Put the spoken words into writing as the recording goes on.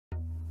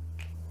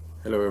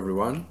Hello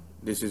everyone,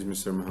 this is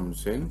Mr. Mohammed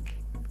Hussein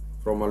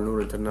from Al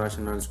Noor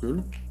International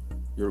School,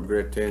 your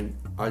grade 10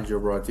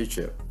 algebra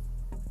teacher.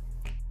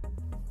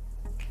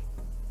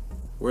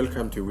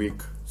 Welcome to week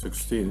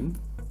 16,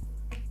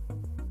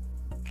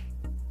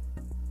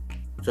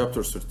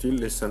 chapter 13,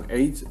 lesson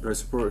 8,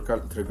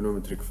 reciprocal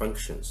trigonometric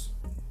functions.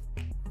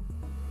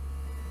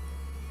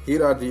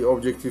 Here are the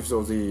objectives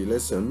of the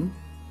lesson: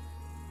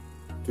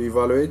 to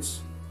evaluate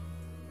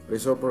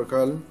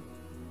reciprocal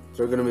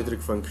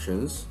trigonometric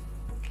functions,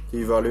 to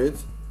evaluate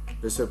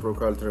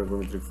reciprocal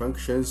trigonometric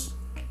functions,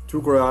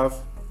 to graph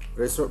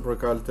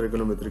reciprocal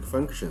trigonometric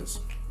functions.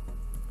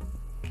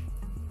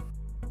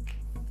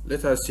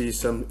 Let us see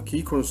some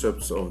key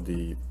concepts of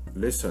the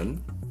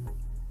lesson.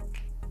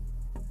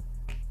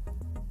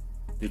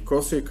 The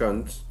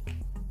cosecant,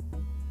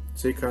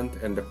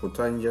 secant, and the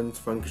cotangent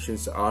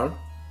functions are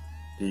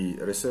the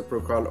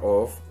reciprocal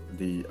of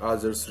the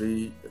other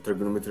three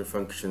trigonometric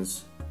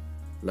functions.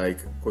 Like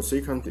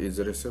cosecant is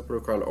the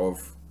reciprocal of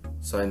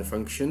sine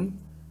function,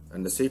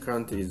 and the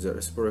secant is the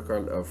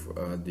reciprocal of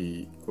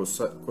the cos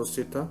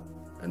theta,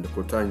 and the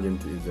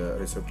cotangent is the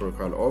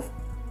reciprocal of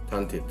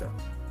tan theta.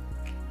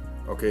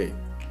 Okay,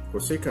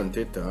 cosecant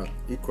theta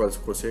equals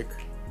cosec.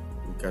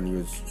 We can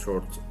use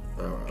short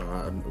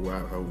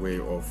way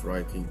of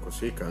writing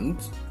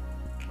cosecant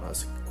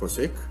as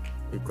cosec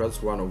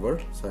equals 1 over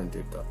sine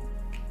theta.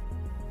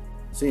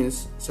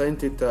 Since sine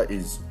theta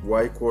is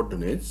y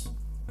coordinates,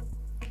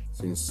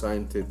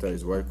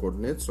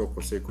 so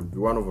cosec will be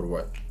 1 over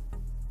y.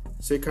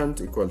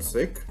 Secant equals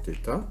sec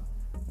theta,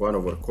 1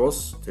 over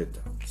cos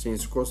theta.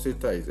 Since cos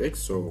theta is x,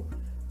 so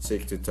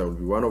sec theta will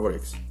be 1 over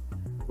x.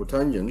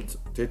 Cotangent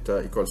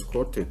theta equals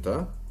cot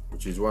theta,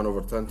 which is 1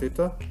 over tan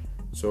theta.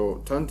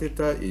 So tan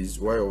theta is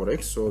y over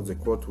x, so the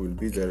cot will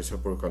be the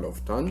reciprocal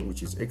of tan,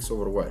 which is x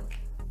over y.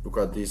 Look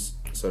at this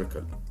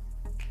circle.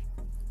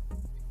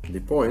 The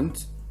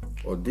point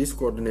of this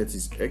coordinate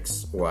is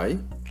x, y,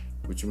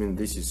 which means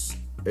this is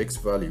x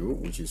value,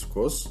 which is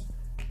cos,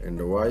 and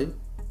the y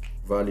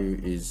value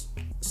is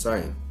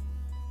sine.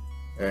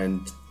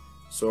 And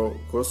so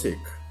cosec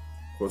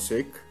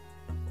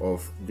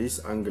of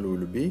this angle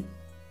will be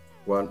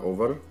 1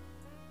 over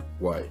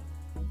y,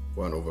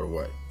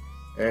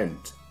 and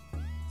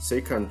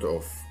secant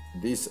of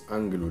this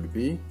angle will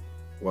be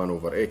 1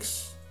 over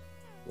x,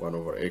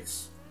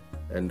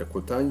 and the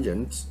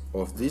cotangent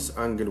of this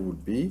angle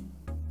would be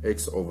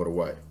x over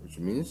y, which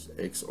means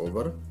x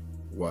over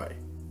y.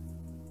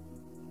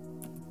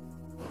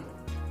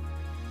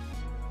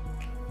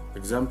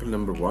 Example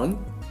number 1.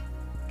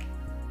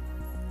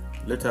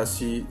 Let us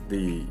see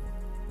the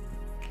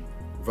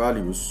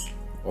values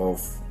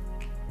of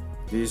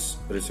these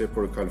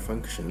reciprocal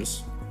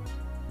functions.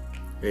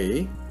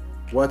 A.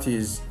 What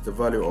is the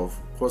value of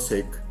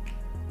cosec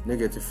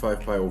negative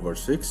 5 pi over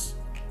 6?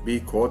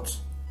 B. Cot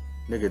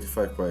negative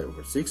 5 pi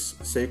over 6,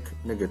 sec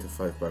negative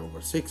 5 pi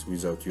over 6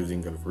 without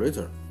using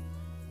calculator.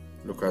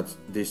 Look at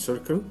this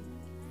circle.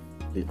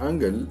 The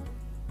angle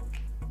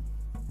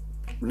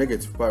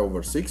negative pi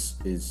over 6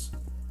 is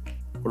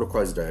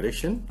clockwise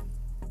direction,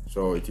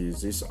 so it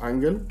is this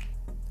angle,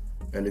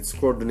 and its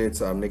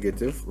coordinates are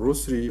negative root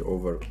 3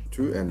 over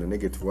 2 and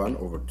negative 1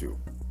 over 2.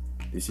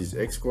 This is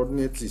x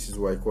coordinates, this is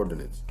y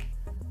coordinates.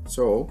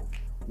 So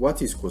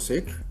what is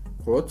cosec,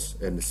 cot,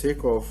 and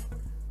sec of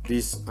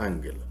this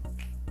angle?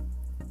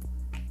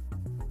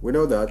 We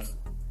know that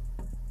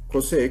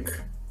cosec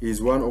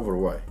is 1 over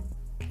y.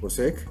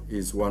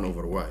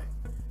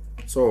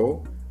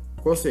 So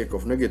cosec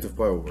of negative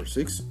pi over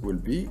 6 will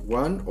be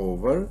 1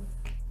 over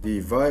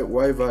the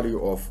y value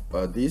of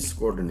these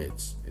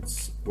coordinates.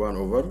 It's 1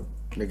 over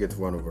negative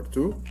 1 over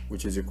 2,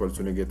 which is equal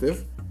to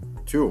negative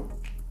 2.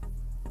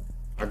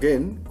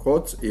 Again,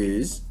 cot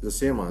is the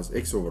same as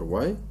x over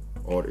y,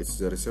 or it's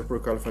the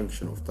reciprocal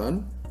function of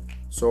tan.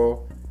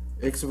 So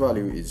x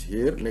value is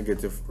here,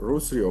 negative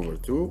root 3 over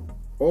 2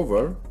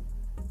 over,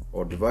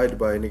 or divided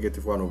by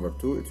negative 1 over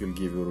 2, it will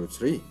give you root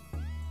 3.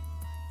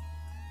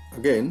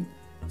 Again,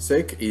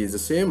 sec is the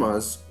same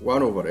as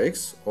 1 over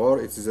x, or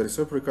it is a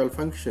reciprocal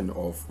function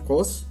of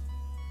cos,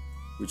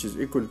 which is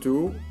equal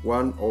to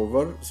 1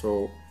 over,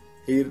 so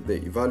here the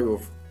value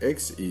of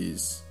x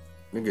is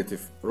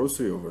negative root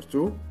 3 over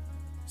 2.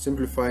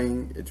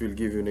 Simplifying, it will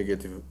give you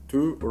negative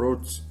 2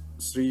 root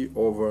 3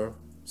 over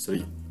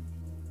 3.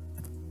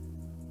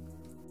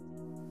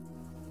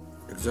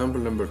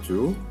 Example number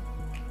 2.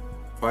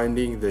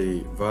 Finding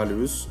the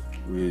values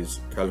with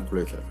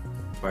calculator.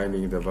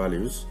 Finding the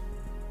values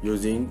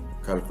using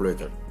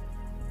calculator.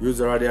 Use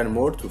the radian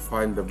mode to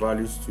find the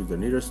values to the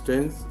nearest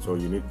tenth, so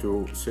you need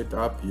to set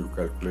up your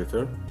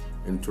calculator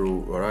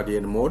into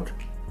radian mode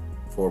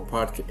for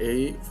part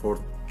A,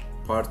 for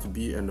part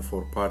B, and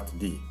for part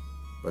D.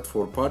 But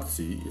for part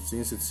C,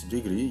 since it's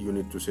degree, you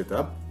need to set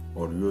up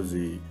or use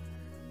the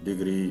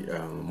degree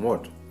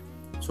mode.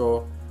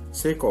 So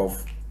sec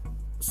of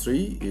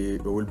 3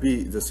 will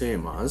be the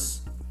same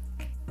as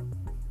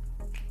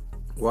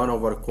 1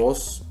 over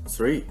cos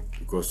 3,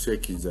 because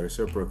sec is the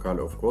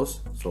reciprocal of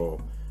cos,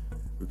 so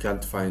you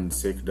can't find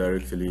sec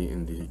directly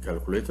in the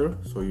calculator,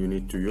 so you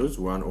need to use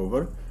 1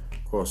 over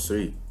cos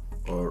 3,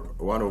 or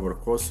 1 over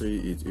cos 3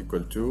 is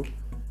equal to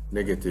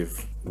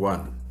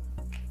 -1.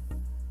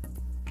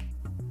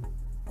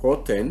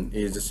 Cot 10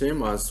 is the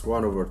same as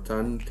 1 over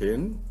tan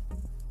 10,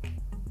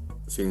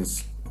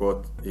 since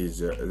cot is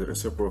the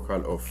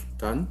reciprocal of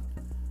tan,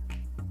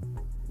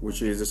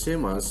 which is the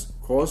same as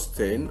cos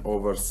 10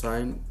 over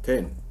sin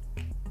 10,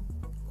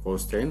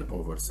 cos 10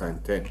 over sin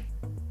 10,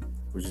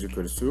 which is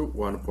equal to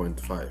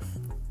 1.5.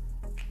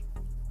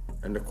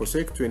 And the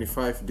cosec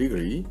 25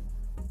 degree,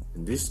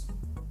 in this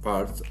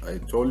part I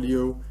told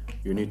you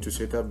need to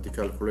set up the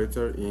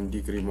calculator in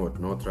degree mode,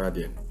 not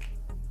radian,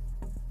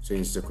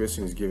 since the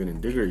question is given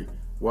in degree.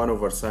 1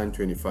 over sin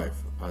 25,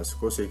 as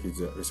cosec is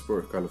the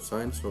reciprocal of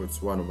sin, so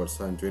it's 1 over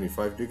sin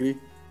 25 degree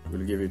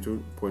will give you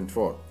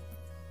 2.4.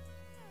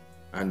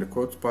 And the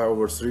cot pi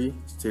over 3,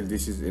 still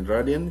this is in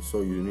radian,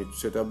 so you need to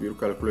set up your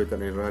calculator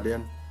in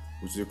radian,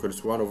 which is equal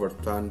to 1 over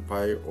tan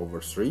pi over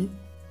 3,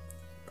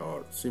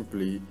 or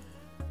simply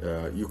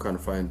you can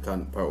find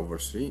tan pi over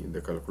 3 in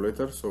the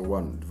calculator, so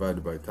 1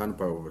 divided by tan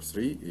pi over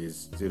 3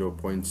 is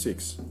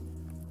 0.6.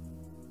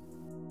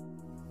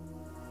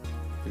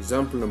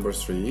 Example number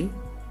 3,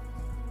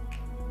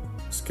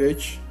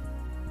 sketch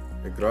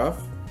a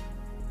graph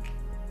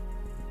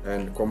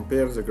and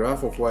compare the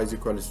graph of y is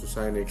equals to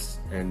sin x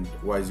and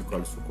y is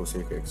equals to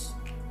cosec x.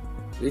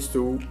 These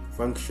two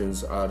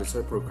functions are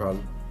reciprocal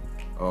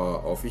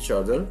of each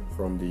other.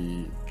 From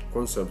the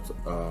concept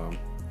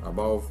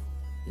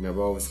in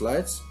above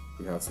slides,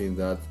 we have seen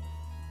that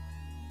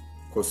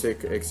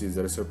cosec x is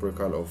the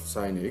reciprocal of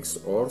sin x,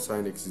 or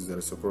sin x is the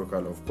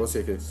reciprocal of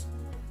cosec x,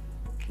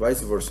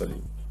 vice versa.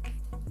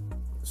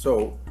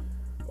 So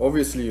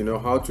obviously you know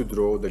how to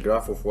draw the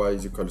graph of y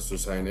is equals to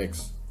sin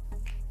x.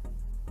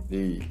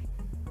 The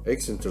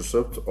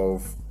x-intercept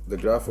of the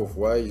graph of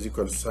y is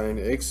equal to sin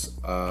x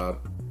are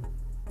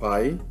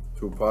pi,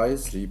 2 pi,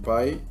 3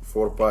 pi,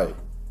 4 pi,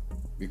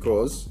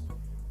 because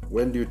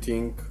when do you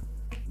think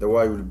the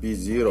y will be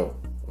 0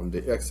 on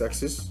the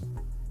x-axis?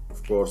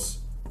 Of course,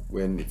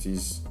 when it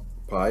is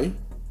pi,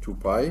 2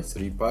 pi,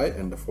 3 pi,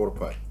 and 4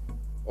 pi,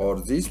 or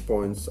these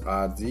points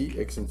are the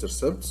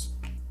x-intercepts,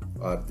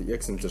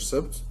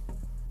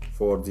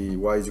 for the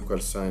y is equal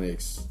to sin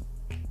x.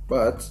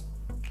 But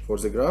for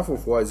the graph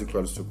of y is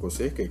equals to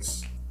cosec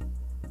x,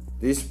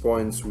 these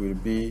points will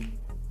be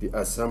the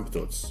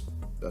asymptotes.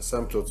 The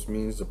asymptotes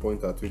means the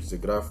point at which the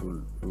graph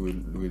will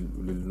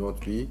not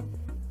be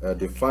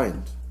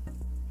defined,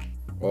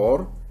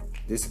 or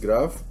this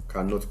graph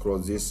cannot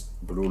cross these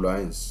blue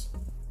lines,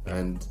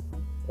 and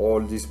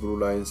all these blue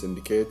lines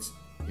indicate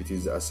it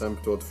is the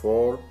asymptote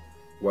for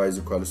y is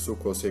equals to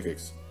cosec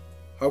x.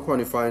 How can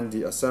you find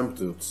the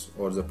asymptotes,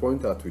 or the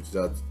point at which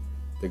that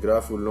the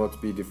graph will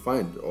not be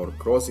defined or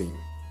crossing?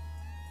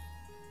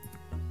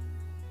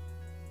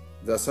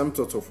 The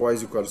asymptote of y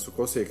is equals to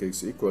cosec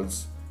x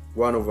equals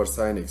 1 over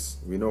sin x.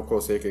 We know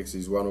cosec x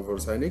is 1 over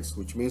sin x,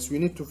 which means we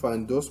need to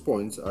find those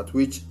points at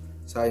which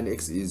sin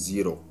x is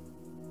 0.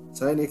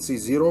 Sin x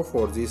is 0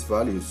 for these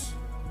values,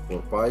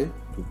 4 pi,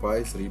 2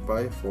 pi, 3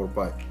 pi, 4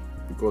 pi,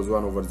 because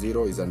 1 over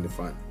 0 is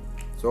undefined.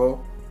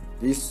 So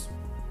these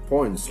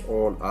points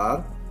all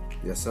are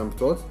the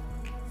asymptote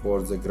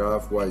for the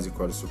graph y is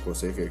equals to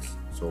cosec x.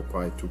 So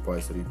pi, 2 pi,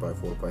 3 pi,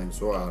 4 pi, and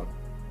so are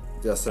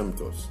the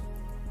asymptotes.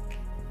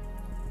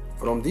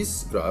 From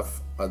this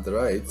graph at the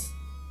right,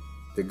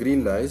 the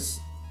green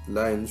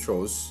line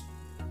shows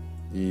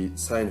the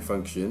sine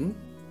function,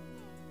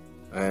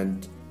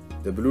 and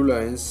the blue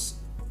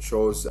lines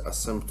shows the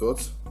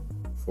asymptote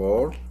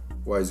for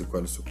y is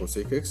equals to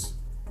cosec x,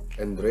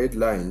 and the red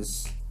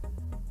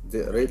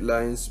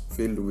lines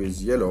filled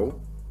with yellow,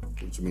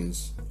 which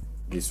means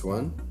this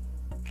one,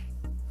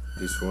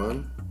 this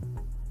one,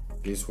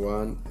 this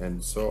one,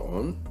 and so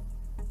on,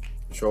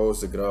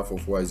 shows the graph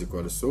of y is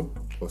equals to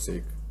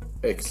cosec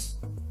x.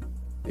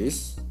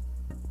 This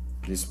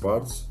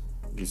part,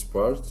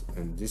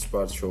 and this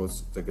part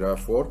shows the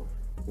graph for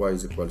y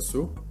is equals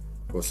to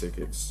cosec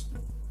x.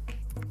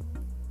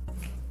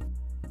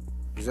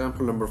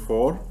 Example number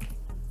 4,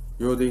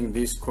 using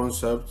this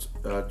concept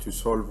to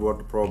solve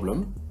word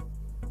problem,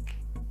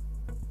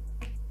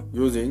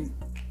 using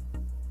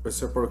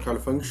reciprocal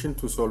function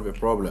to solve a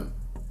problem.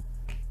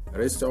 A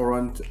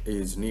restaurant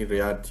is near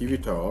Riyadh TV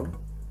Tower.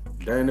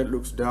 Diner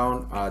looks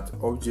down at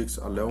objects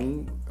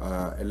along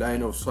a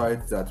line of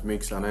sight that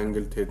makes an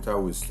angle theta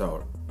with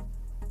tower.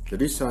 The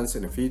distance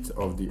in feet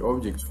of the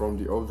object from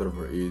the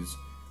observer is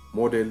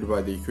modeled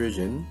by the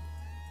equation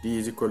d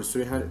is equals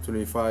to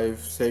 325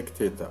 sec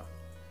theta.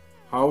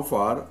 How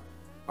far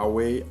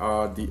away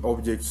are the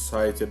objects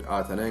sighted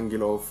at an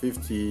angle of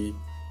 50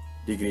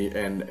 degree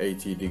and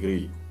 80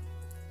 degree?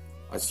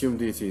 Assume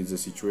this is the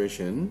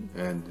situation,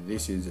 and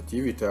this is the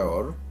TV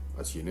tower.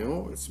 As you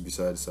know, it's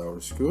besides our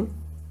school,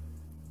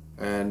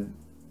 and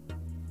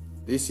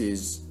this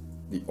is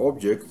the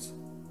object.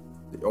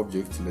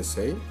 Let's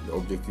say the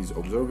object is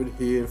observed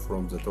here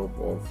from the top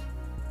of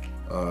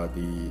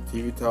the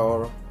TV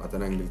tower at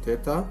an angle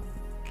theta,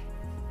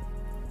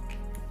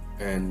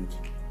 and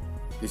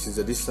this is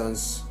the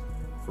distance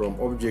from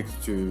object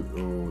to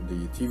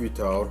the TV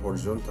tower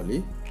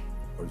horizontally,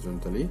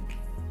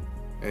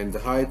 and the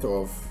height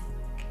of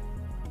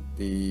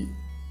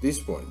this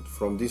point,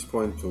 from this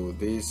point to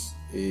this,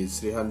 is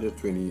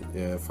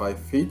 325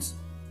 feet.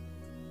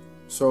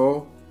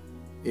 So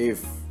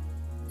if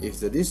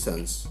the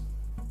distance,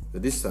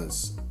 this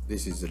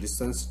is the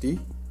distance d,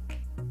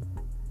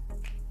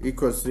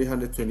 equals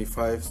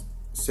 325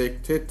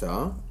 sec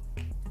theta,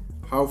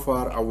 how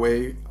far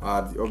away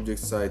are the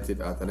objects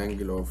sighted at an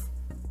angle of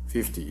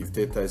 50? If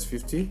theta is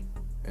 50,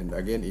 and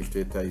again if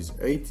theta is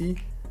 80,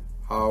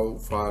 how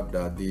far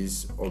that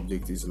this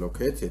object is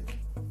located?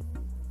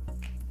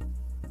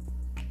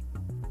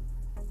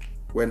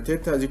 When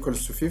theta is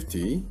equals to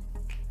 50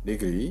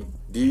 degree,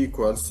 d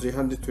equals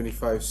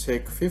 325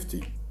 sec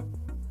 50.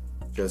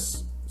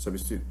 Just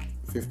substitute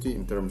 50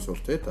 in terms of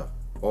theta,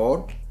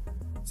 or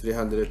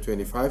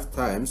 325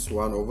 times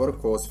 1 over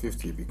cos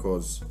 50,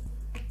 because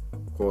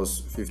cos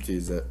 50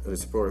 is a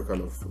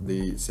reciprocal of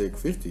the sec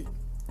 50,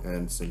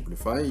 and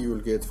simplify, you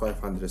will get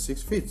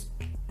 506 feet.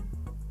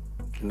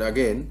 And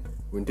again,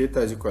 when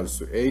theta is equals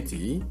to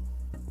 80,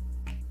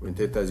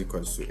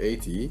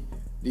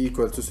 d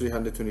equals to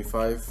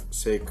 325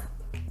 sec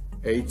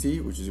 80,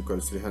 which is equal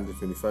to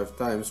 325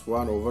 times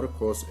 1 over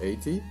cos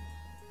 80,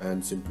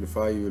 and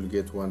simplify, you will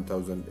get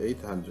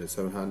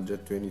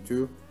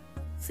 722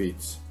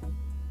 feet.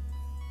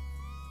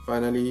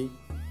 Finally,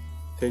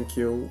 thank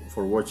you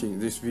for watching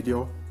this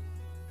video,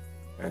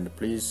 and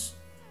please,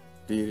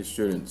 dear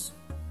students,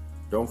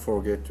 don't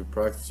forget to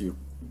practice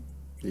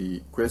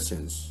the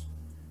questions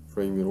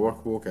from your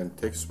workbook and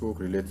textbook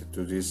related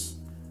to this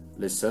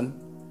lesson,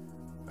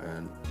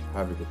 and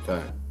have a good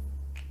time.